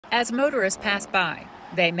As motorists pass by,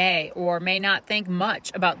 they may or may not think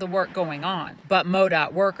much about the work going on, but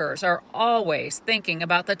MoDOT workers are always thinking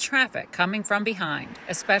about the traffic coming from behind,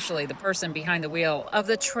 especially the person behind the wheel of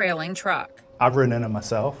the trailing truck. I've ridden in it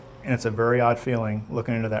myself, and it's a very odd feeling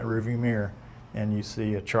looking into that rearview mirror and you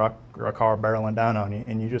see a truck or a car barreling down on you,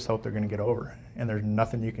 and you just hope they're going to get over, and there's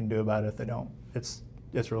nothing you can do about it if they don't.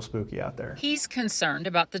 It's real spooky out there. He's concerned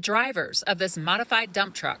about the drivers of this modified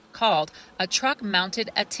dump truck called a Truck Mounted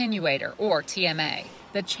Attenuator, or TMA.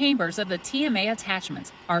 The chambers of the TMA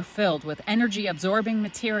attachments are filled with energy-absorbing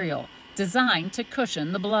material designed to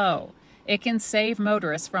cushion the blow. It can save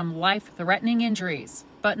motorists from life-threatening injuries,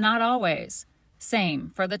 but not always. Same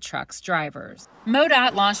for the truck's drivers.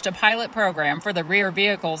 MoDOT launched a pilot program for the rear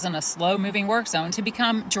vehicles in a slow-moving work zone to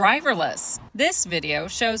become driverless. This video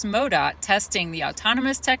shows MoDOT testing the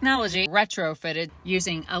autonomous technology retrofitted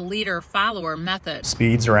using a leader-follower method.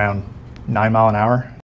 Speeds around 9 miles an hour.